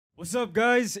What's up,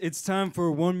 guys? It's time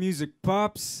for One Music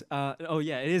Pops. Oh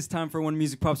yeah, it is time for One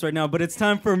Music Pops right now, but it's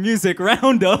time for Music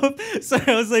Roundup. So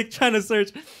I was like trying to search.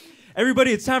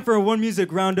 Everybody, it's time for a One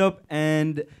Music Roundup,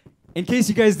 and in case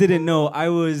you guys didn't know, I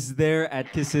was there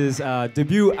at Kiss's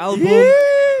debut album.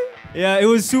 Yeah, it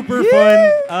was super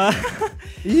fun.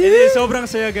 It is sobrang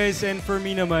saya, guys, and for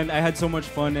me naman, I had so much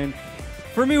fun, and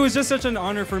for me, it was just such an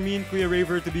honor for me and Kuya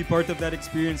Raver to be part of that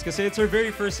experience because it's her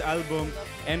very first album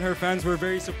and her fans were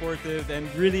very supportive and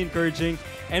really encouraging.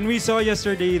 And we saw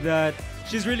yesterday that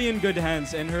she's really in good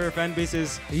hands and her fan base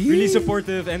is really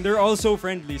supportive and they're all so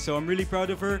friendly. So I'm really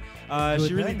proud of her.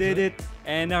 She really did it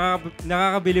and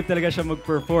nakakabilib talaga siya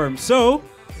mag-perform. So,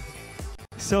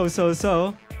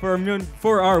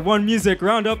 for our One Music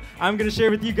Roundup, I'm gonna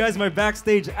share with you guys my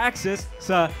backstage access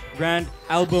sa grand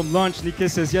album launch ni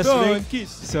Kisses yesterday.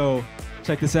 So,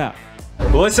 check this out.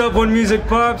 What's up, One Music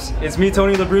Pops? It's me,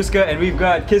 Tony Labrusca, and we've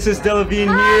got Kisses Delavine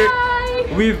here.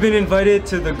 We've been invited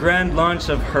to the grand launch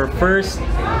of her first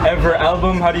ever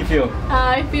album. How do you feel?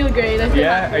 I feel great. I feel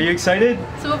happy. Are you excited?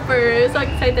 Super. So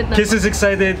excited na. Kisses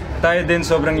excited. Tayo din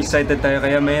sobrang excited tayo.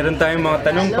 Kaya mayroon tayong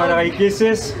mga tanong para kay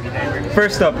Kisses.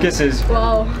 First up, Kisses.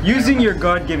 Wow. Using your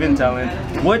God-given talent,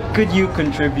 what could you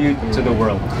contribute to the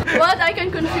world? What I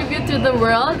can contribute to the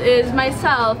world is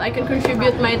myself. I can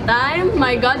contribute my time,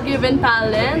 my God-given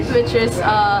talent, which is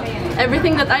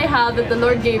everything that I have that the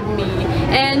Lord gave me.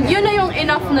 And yun na yung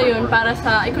enough na yun para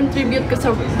sa i-contribute ko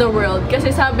sa the world.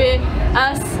 Kasi sabi,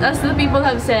 as the people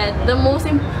have said, the most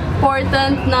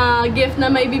important na gift na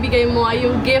may bibigay mo ay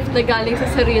yung gift na galing sa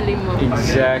sarili mo.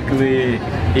 Exactly.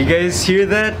 You guys hear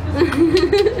that?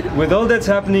 With all that's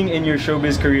happening in your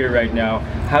showbiz career right now,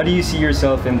 how do you see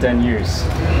yourself in 10 years?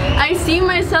 I see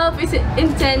myself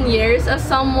in 10 years as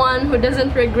someone who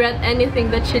doesn't regret anything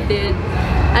that she did.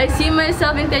 I see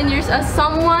myself in 10 years as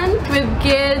someone with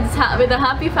kids, with a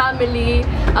happy family,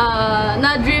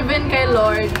 not driven kay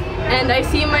Lord. And I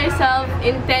see myself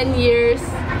in 10 years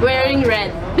wearing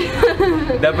red.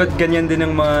 Dapat ganyan din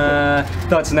ang mga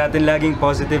thoughts natin, laging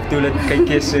positive tulad kay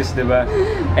Kisses, diba?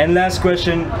 And last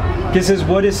question, Kisses,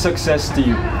 what is success to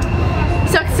you?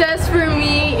 Success for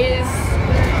me is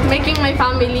making my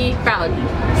family proud.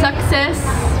 Success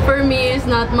for me is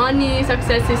not money,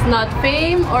 success is not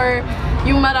fame, or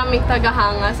yung maraming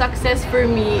tagahanga. Success for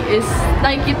me is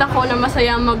nakikita ko na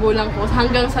masaya ang magulang ko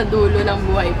hanggang sa dulo ng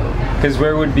buhay ko. Because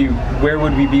where would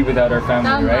we be without our family,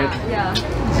 Tama, right? Yeah.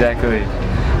 Exactly.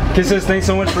 Kisses, thanks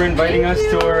so much for inviting us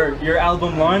to your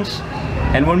album launch.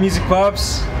 And One Music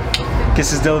Pops,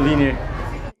 Kisses Delavine here.